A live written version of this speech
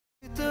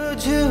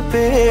तुझ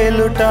पे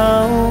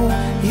लुटाऊं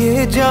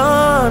ये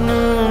जान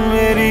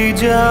मेरी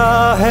जा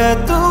है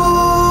तू।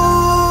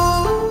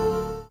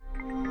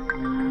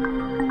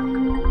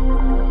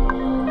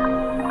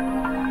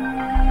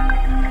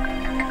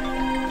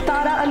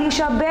 Tara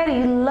Alisha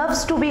Berry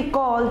loves to be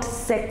called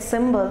sex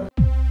symbol.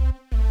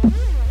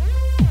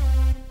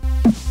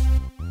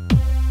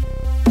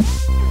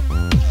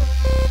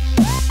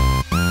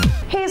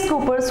 Hey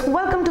Scoopers,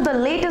 welcome to the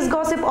latest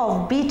gossip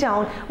of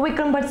B-Town.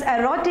 Vikram Bhatt's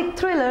erotic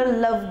thriller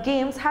Love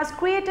Games has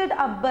created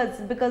a buzz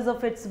because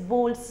of its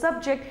bold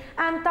subject,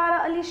 and Tara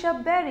Alisha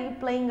Berry,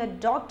 playing a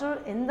doctor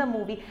in the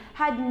movie,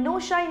 had no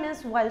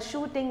shyness while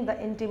shooting the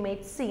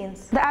intimate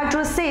scenes. The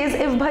actress says,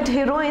 if Bhatt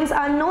heroines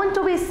are known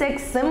to be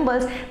sex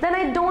symbols, then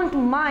I don't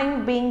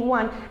mind being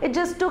one. It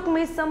just took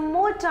me some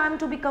more time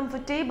to be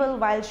comfortable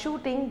while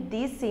shooting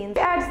these scenes.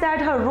 She adds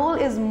that her role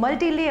is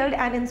multi-layered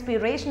and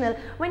inspirational.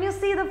 When you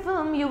see the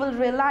film, you will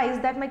realize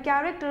that my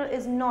character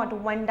is not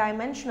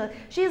one-dimensional.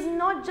 She is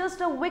not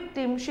just a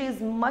victim, she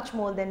is much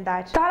more than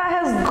that. Tara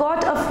has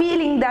got a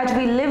feeling that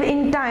we live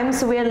in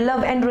times where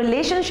love and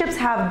relationships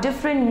have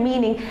different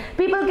meaning.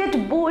 People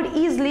get bored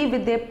easily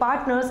with their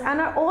partners and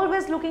are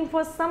always looking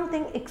for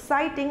something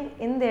exciting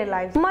in their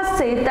lives. Must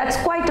say, that's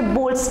quite a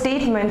bold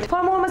statement.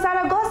 For more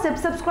masala gossip,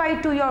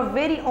 subscribe to your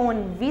very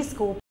own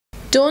Vscoop.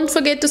 Don't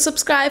forget to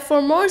subscribe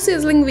for more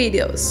sizzling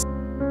videos.